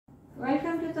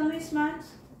Welcome to Tony's Maths,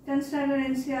 10th standard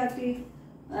NCERT,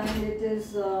 and it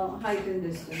is height and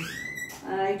distance.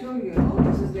 And I told you,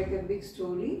 this is like a big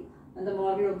story, and the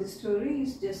moral of the story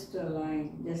is just a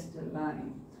line, just a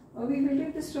line. Or we will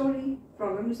read the story.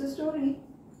 Problem is the story.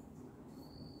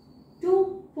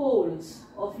 Two poles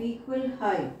of equal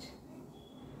height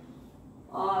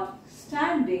are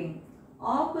standing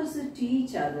opposite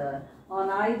each other on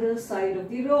either side of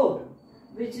the road,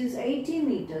 which is 80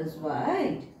 meters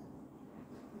wide.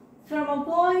 From a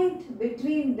point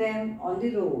between them on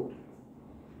the road,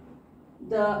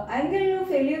 the angle of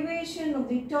elevation of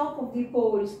the top of the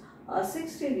poles are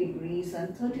 60 degrees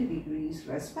and 30 degrees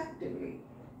respectively.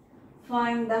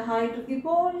 Find the height of the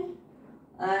pole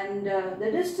and the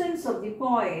distance of the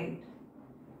point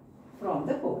from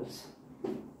the poles.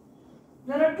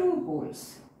 There are two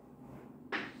poles.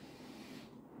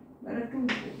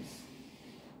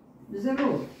 This is a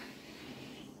road.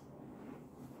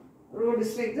 Road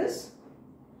is like this.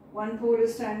 One pole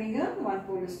is standing up, one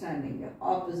pole is standing up,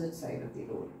 opposite side of the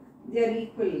road. They are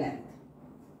equal length.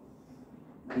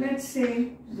 Let's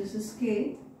say this is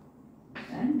K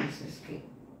and this is K.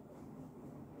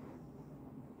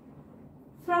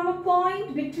 From a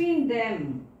point between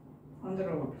them on the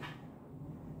road,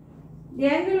 the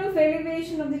angle of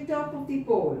elevation of the top of the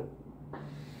pole,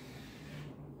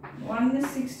 one is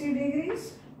 60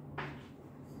 degrees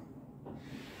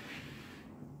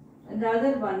and the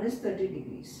other one is 30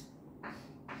 degrees.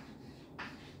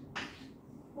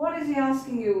 What is he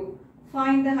asking you?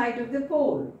 Find the height of the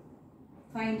pole.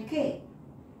 Find K.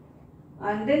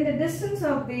 And then the distance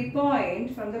of the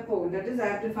point from the pole. That is, I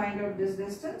have to find out this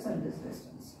distance and this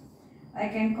distance. I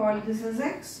can call this as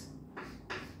X.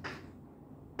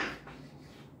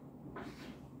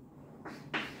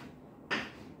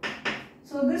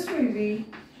 So this will be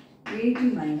 80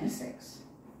 minus X.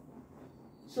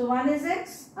 So one is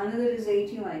X, another is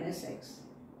 80 minus X.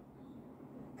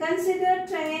 Consider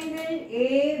triangle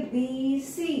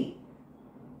ABC.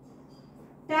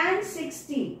 Tan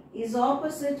 60 is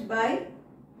opposite by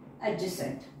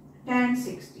adjacent. Tan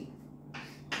 60.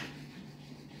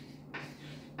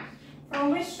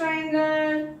 From which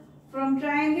triangle? From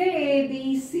triangle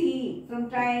ABC. From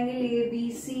triangle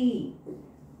ABC.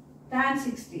 Tan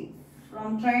 60.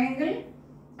 From triangle,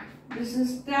 this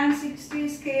is tan 60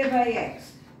 is K by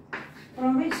X.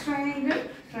 From which triangle?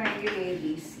 Triangle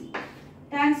ABC.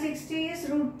 Tan 60 is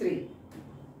root 3.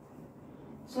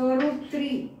 So root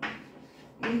 3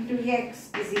 into X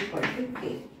is equal to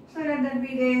K. So let that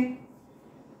be there.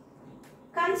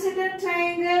 Consider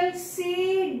triangle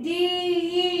CDE.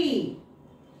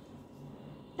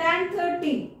 Tan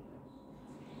 30.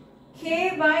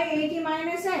 K by 80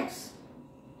 minus X.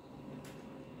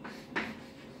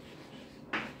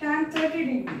 Tan 30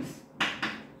 degrees.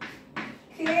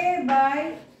 K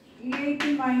by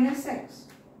 80 minus X.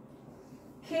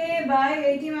 K by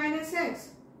 80 minus X.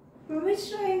 From which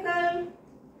triangle?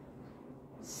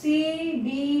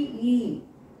 CDE.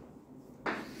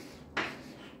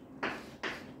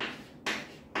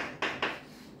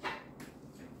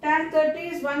 Tan 30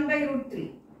 is 1 by root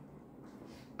 3.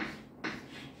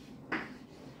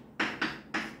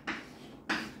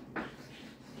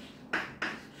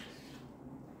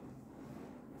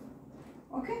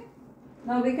 Okay.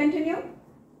 Now we continue.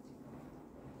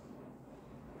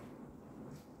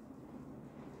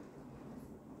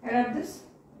 Add up this.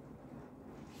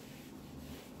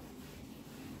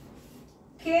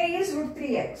 K is root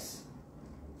 3x.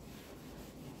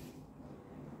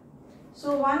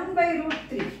 So 1 by root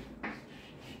 3.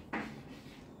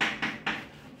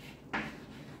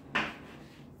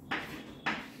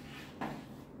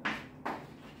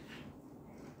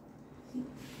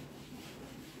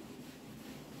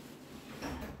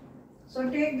 So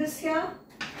take this here.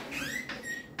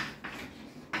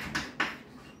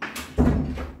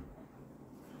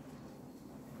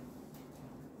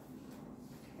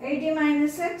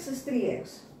 Minus X is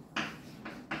 3x.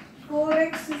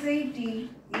 4x is 80,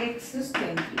 x is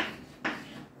 20.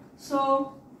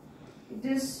 So it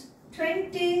is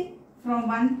 20 from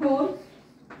one pole.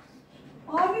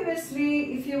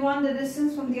 Obviously, if you want the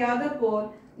distance from the other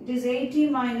pole, it is 80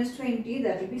 minus 20,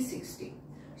 that will be 60.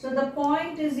 So the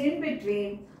point is in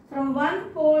between. From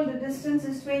one pole the distance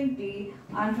is 20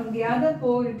 and from the other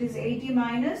pole it is 80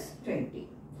 minus 20.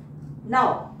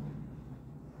 Now,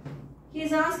 he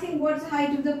is asking what's the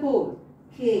height of the pole?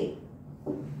 K.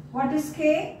 What is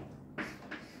K?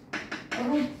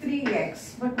 Root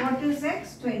 3x. But what is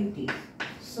x? 20.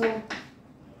 So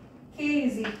K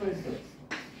is equal to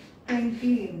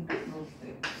 20 into root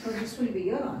 3. So this will be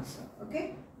your answer.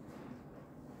 Okay.